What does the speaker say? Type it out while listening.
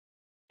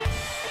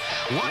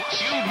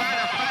What you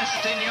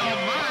manifest in your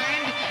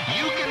mind,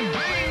 you can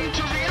bring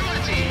to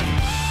reality.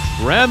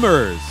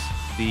 Tremors,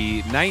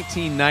 the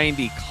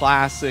 1990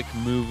 classic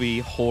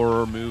movie,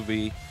 horror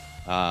movie,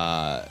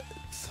 30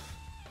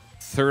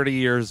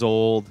 years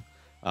old.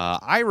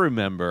 I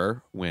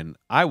remember when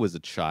I was a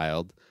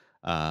child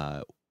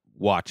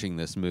watching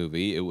this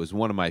movie. It was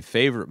one of my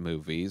favorite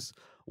movies.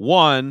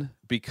 One,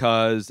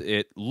 because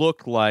it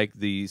looked like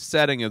the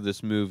setting of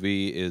this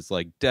movie is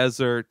like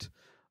desert,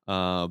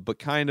 but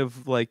kind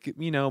of like,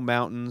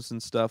 mountains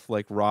and stuff,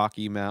 like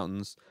Rocky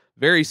Mountains.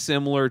 Very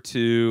similar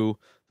to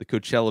the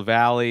Coachella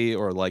Valley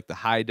or like the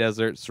high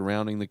desert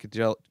surrounding the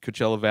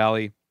Coachella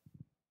Valley.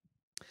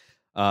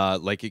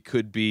 Like it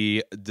could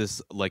be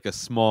this like a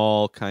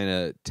small kind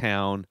of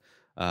town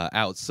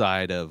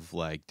outside of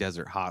like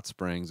Desert Hot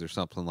Springs or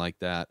something like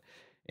that.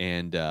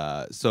 And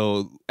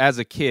so as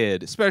a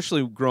kid,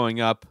 especially growing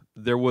up,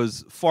 there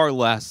was far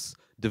less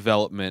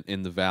development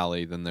in the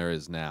valley than there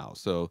is now.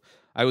 So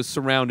I was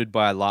surrounded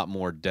by a lot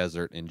more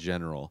desert in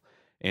general.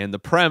 And the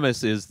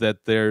premise is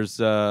that there's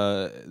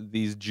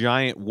these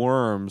giant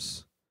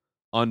worms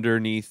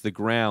underneath the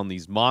ground,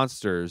 these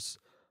monsters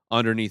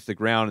underneath the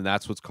ground, and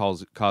that's what's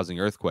causing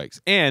earthquakes.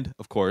 And,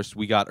 of course,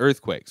 we got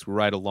earthquakes. We're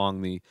right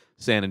along the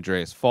San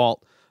Andreas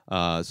Fault.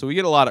 So we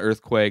get a lot of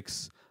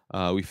earthquakes.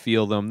 We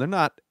feel them. They're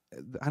not,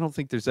 I don't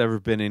think there's ever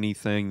been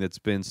anything that's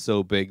been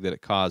so big that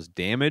it caused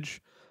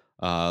damage.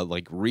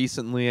 Like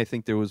recently, I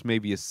think there was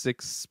maybe a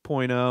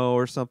 6.0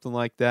 or something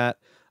like that.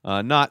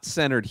 Not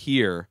centered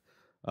here,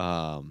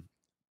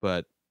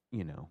 but,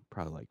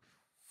 probably like,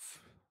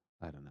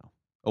 I don't know,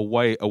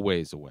 a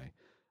ways away.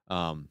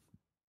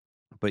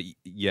 But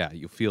yeah,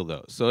 you feel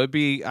those. So it'd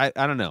be I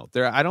don't know.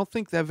 I don't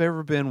think there've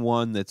ever been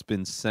one that's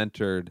been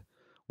centered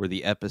where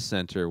the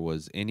epicenter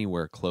was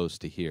anywhere close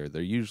to here.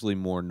 They're usually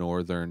more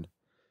northern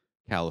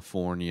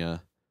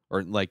California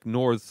or like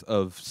north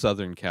of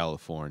Southern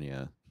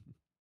California.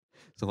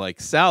 So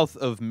like south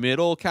of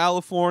middle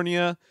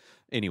California.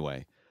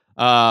 Anyway,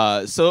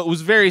 so it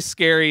was very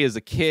scary as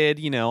a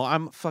kid.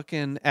 I'm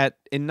fucking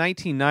in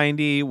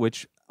 1990,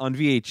 which on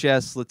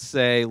VHS,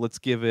 let's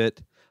give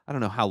it, I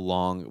don't know how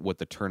long, what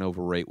the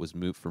turnover rate was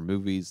for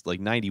movies, like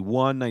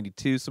 91,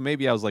 92. So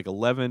maybe I was like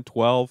 11,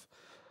 12.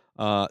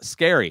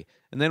 Scary.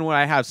 And then when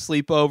I have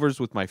sleepovers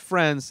with my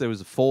friends, there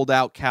was a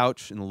fold-out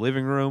couch in the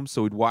living room.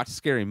 So we'd watch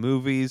scary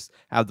movies,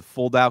 have the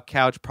fold-out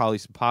couch, probably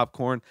some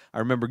popcorn. I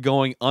remember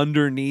going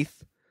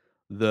underneath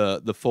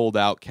the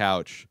fold-out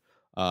couch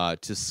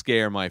to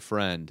scare my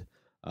friend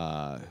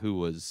who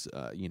was,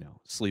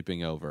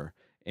 sleeping over.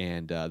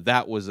 And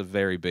that was a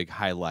very big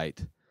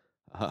highlight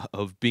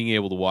of being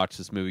able to watch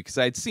this movie because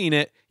I'd seen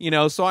it,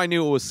 so I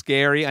knew it was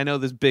scary. I know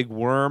this big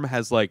worm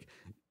has like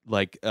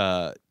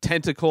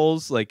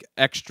tentacles, like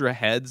extra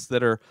heads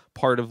that are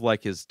part of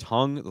like his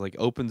tongue, like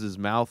opens his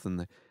mouth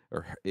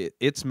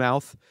its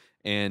mouth,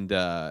 and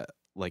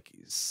like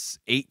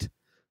 8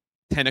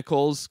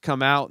 tentacles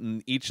come out,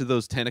 and each of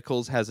those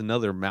tentacles has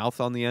another mouth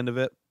on the end of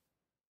it.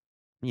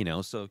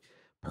 So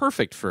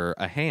perfect for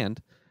a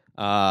hand.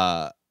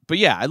 But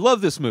yeah, I love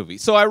this movie.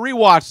 So I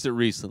rewatched it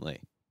recently.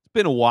 It's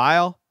been a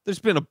while. There's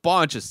been a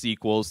bunch of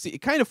sequels.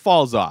 It kind of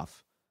falls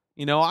off.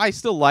 I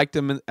still liked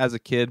him as a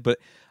kid, but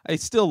I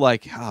still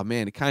like, oh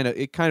man, it kind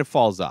of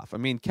falls off. I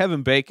mean,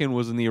 Kevin Bacon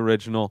was in the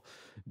original.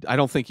 I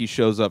don't think he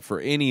shows up for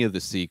any of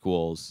the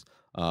sequels.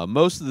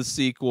 Most of the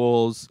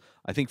sequels,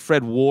 I think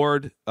Fred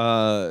Ward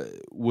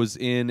was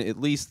in at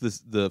least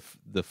the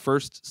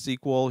first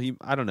sequel.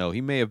 I don't know.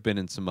 He may have been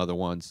in some other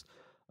ones,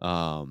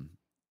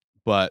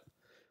 but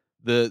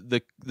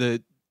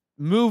the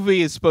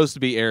movie is supposed to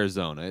be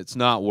Arizona. It's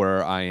not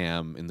where I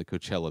am in the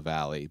Coachella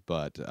Valley,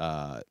 but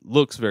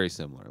looks very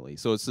similarly.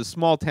 So it's a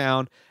small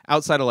town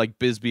outside of like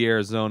Bisbee,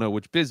 Arizona,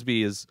 which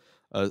Bisbee is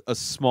a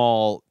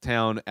small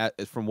town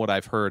from what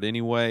I've heard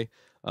anyway.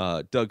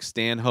 Doug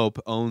Stanhope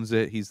owns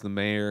it. He's the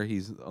mayor.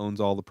 He owns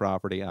all the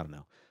property. I don't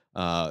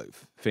know.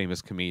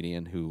 Famous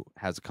comedian who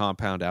has a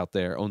compound out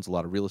there, owns a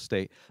lot of real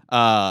estate.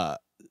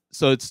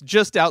 So it's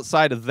just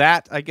outside of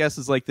that, I guess,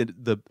 is like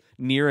the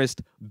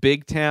nearest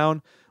big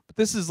town. But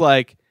this is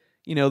like,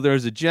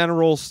 there's a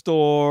general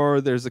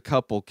store, there's a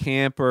couple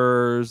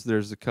campers,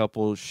 there's a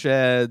couple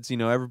sheds,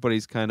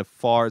 everybody's kind of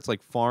far. It's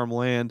like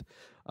farmland.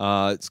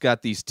 It's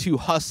got these 2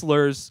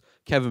 hustlers,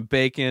 Kevin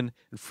Bacon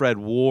and Fred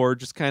Ward,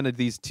 just kind of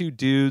these 2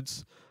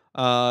 dudes,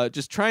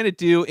 just trying to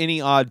do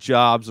any odd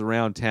jobs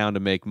around town to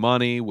make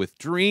money with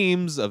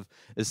dreams of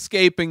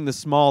escaping the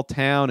small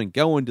town and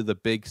going to the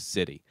big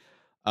city.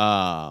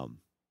 And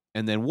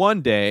then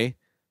one day,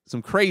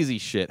 some crazy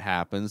shit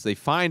happens. They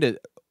find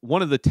it.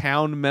 One of the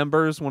town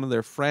members, one of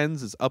their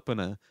friends, is up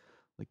in a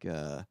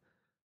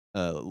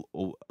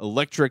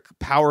electric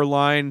power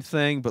line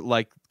thing, but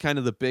like kind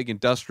of the big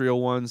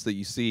industrial ones that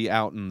you see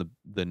out in the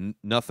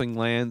nothing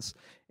lands,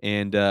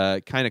 and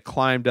kind of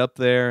climbed up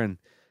there. And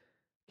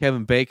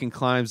Kevin Bacon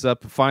climbs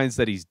up and finds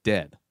that he's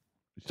dead.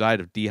 He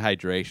died of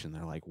dehydration.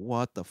 They're like,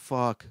 "What the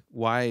fuck?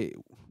 Why?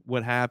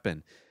 What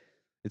happened?"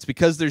 It's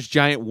because there's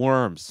giant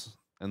worms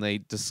and they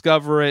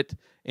discover it,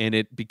 and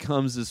it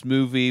becomes this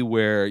movie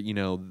where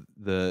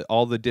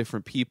all the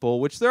different people,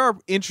 which there are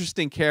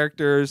interesting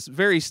characters,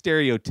 very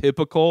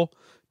stereotypical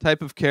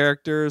type of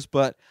characters,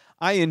 but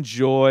I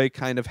enjoy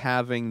kind of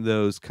having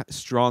those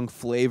strong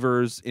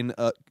flavors in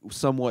a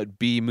somewhat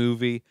B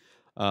movie.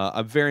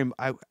 I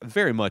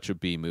very much a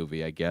B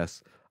movie, I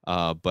guess,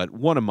 but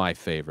one of my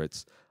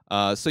favorites.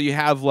 So you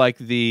have like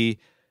the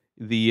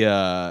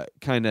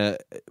kind of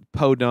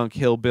podunk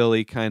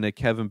hillbilly kind of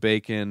Kevin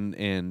Bacon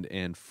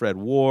and Fred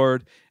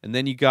Ward, and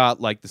then you got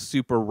like the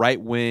super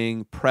right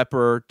wing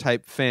prepper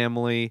type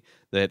family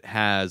that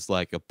has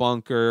like a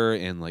bunker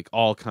and like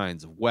all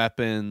kinds of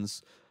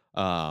weapons.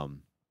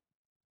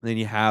 Then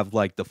you have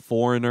like the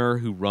foreigner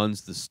who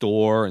runs the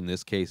store. In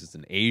this case, it's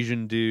an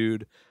Asian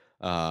dude.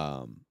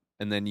 And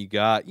then you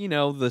got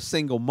the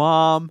single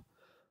mom.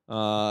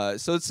 So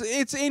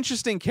it's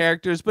interesting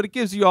characters, but it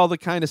gives you all the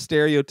kind of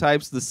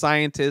stereotypes. The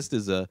scientist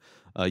is a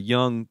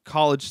young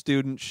college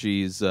student.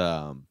 She's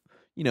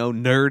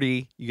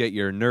nerdy. You get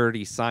your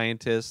nerdy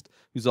scientist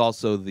who's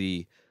also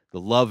the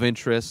love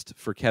interest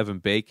for Kevin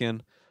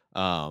Bacon.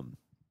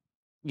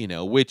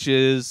 Which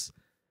is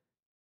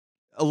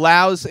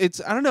allows it's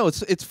I don't know,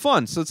 it's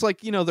fun. So it's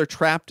like, they're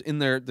trapped in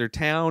their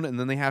town, and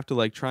then they have to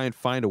like try and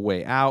find a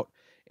way out,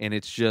 and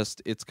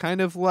it's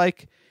kind of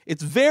like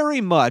it's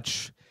very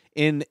much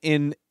in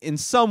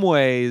some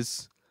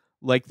ways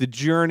like the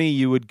journey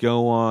you would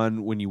go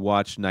on when you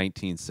watch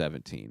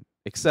 1917,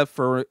 except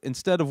for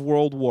instead of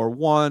World War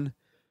One,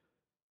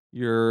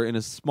 you're in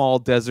a small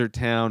desert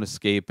town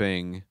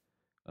escaping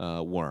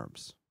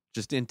worms.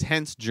 Just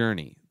intense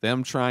journey,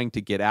 them trying to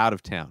get out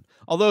of town.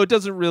 Although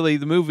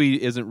the movie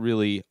isn't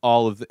really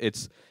all of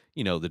it's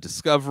the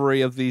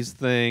discovery of these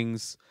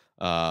things,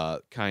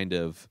 kind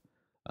of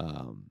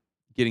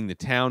getting the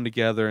town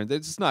together, and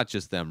it's not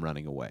just them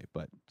running away.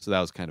 But so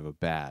that was kind of a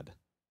bad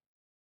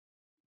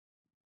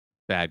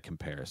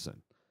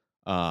comparison.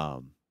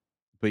 But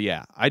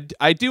yeah,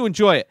 I do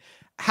enjoy it.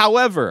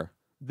 However,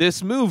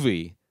 this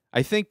movie,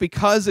 I think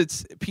because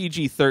it's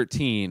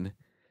PG-13,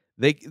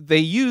 they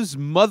use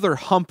Mother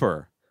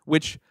Humper,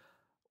 which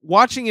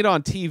watching it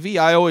on TV,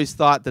 I always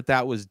thought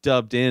that was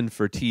dubbed in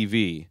for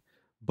TV,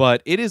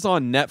 but it is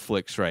on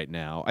Netflix right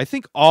now. I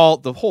think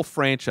the whole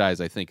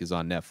franchise I think is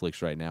on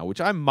Netflix right now, which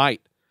I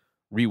might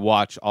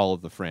rewatch all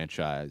of the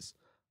franchise.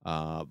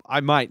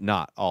 I might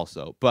not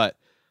also, but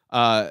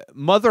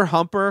Mother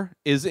Humper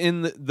is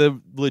in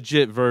the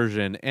legit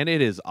version, and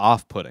it is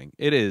off-putting.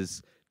 It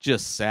is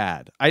just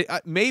sad.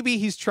 I maybe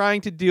he's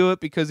trying to do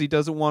it because he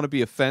doesn't want to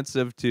be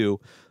offensive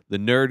to the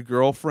nerd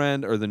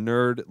girlfriend or the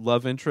nerd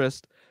love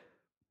interest,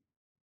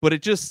 but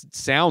it just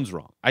sounds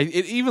wrong.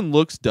 It even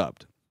looks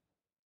dubbed.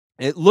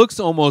 It looks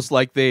almost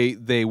like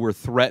they were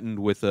threatened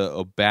with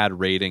a bad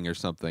rating or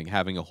something,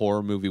 having a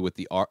horror movie with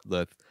the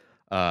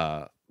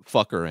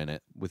fucker in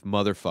it, with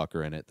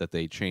motherfucker in it, that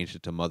they changed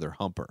it to Mother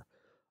Humper.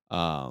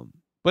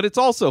 But it's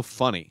also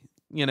funny,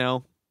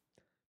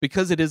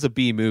 because it is a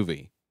B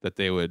movie that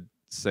they would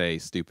say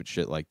stupid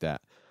shit like that.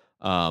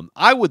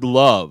 I would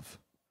love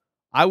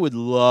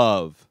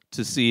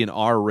to see an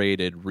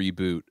R-rated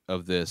reboot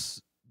of this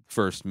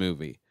first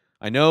movie.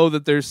 I know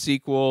that there's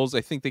sequels.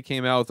 I think they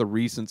came out with a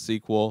recent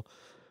sequel,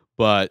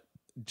 but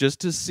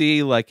just to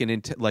see like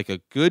a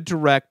good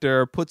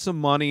director put some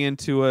money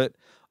into it,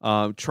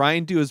 try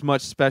and do as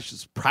much special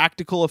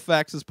practical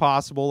effects as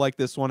possible, like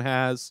this one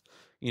has.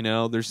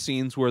 There's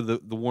scenes where the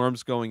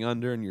worm's going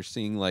under, and you're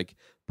seeing like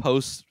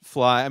posts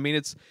fly. I mean,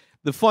 it's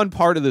the fun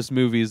part of this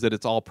movie is that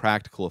it's all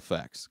practical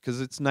effects because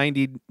it's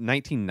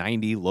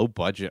 1990 low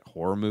budget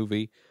horror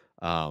movie,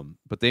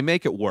 but they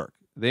make it work.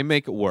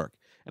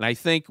 And I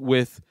think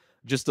with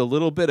just a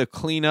little bit of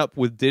cleanup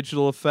with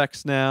digital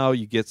effects now,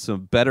 you get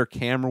some better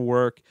camera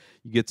work,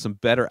 you get some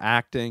better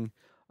acting,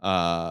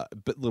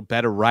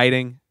 better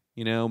writing,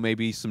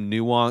 maybe some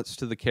nuance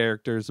to the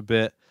characters a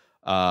bit.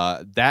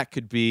 That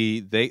could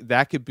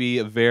be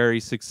a very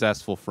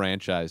successful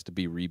franchise to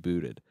be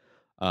rebooted.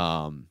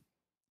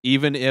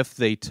 Even if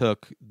they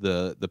took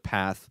the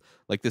path,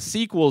 like the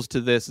sequels to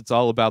this, it's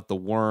all about the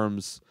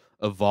worms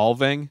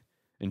evolving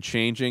and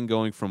changing,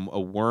 going from a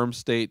worm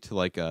state to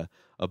like a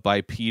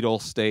bipedal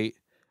state.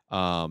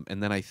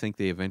 And then I think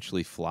they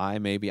eventually fly,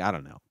 maybe. I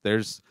don't know.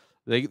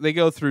 They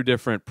go through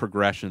different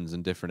progressions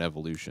and different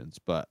evolutions,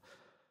 but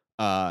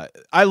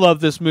I love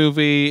this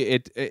movie.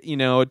 It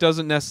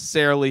doesn't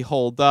necessarily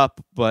hold up,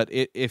 but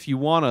if you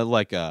want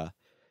to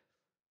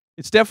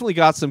it's definitely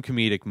got some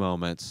comedic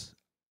moments.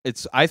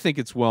 I think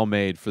it's well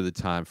made for the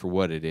time, for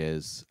what it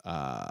is.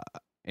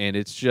 And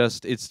it's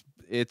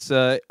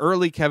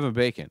early Kevin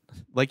Bacon.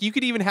 Like, you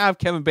could even have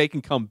Kevin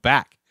Bacon come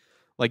back.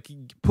 Like,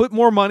 put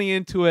more money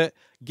into it,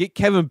 get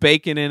Kevin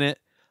Bacon in it,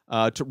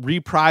 to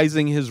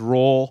reprising his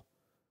role,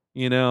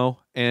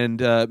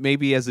 and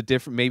maybe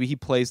maybe he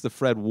plays the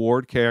Fred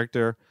Ward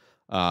character.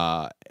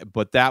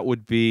 But that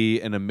would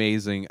be an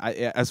amazing.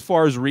 As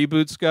far as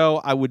reboots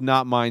go, I would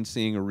not mind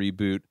seeing a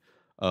reboot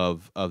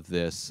of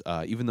this,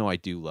 even though I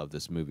do love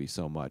this movie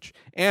so much.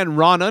 And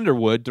Ron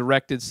Underwood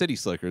directed City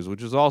Slickers,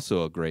 which is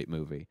also a great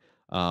movie.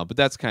 But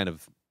that's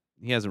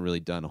he hasn't really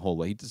done a whole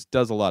lot. He just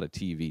does a lot of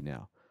TV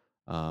now.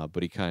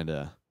 But he kind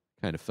of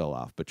fell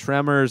off. But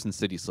Tremors and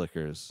City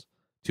Slickers,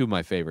 two of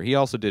my favorite. He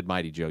also did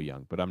Mighty Joe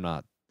Young, but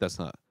that's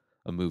not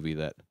a movie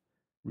that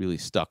really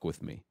stuck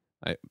with me.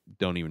 I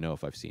don't even know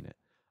if I've seen it.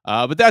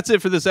 But that's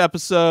it for this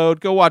episode.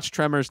 Go watch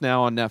Tremors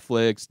now on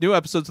Netflix. New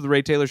episodes of The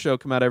Ray Taylor Show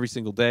come out every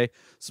single day.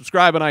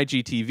 Subscribe on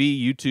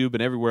IGTV, YouTube,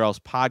 and everywhere else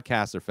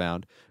podcasts are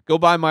found. Go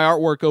buy my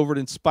artwork over at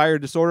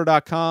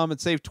inspireddisorder.com and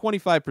save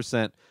 25%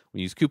 when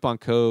you use coupon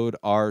code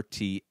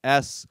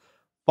RTS.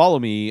 Follow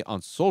me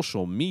on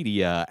social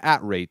media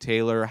at Ray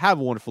Taylor. Have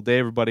a wonderful day,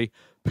 everybody.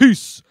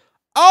 Peace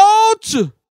out!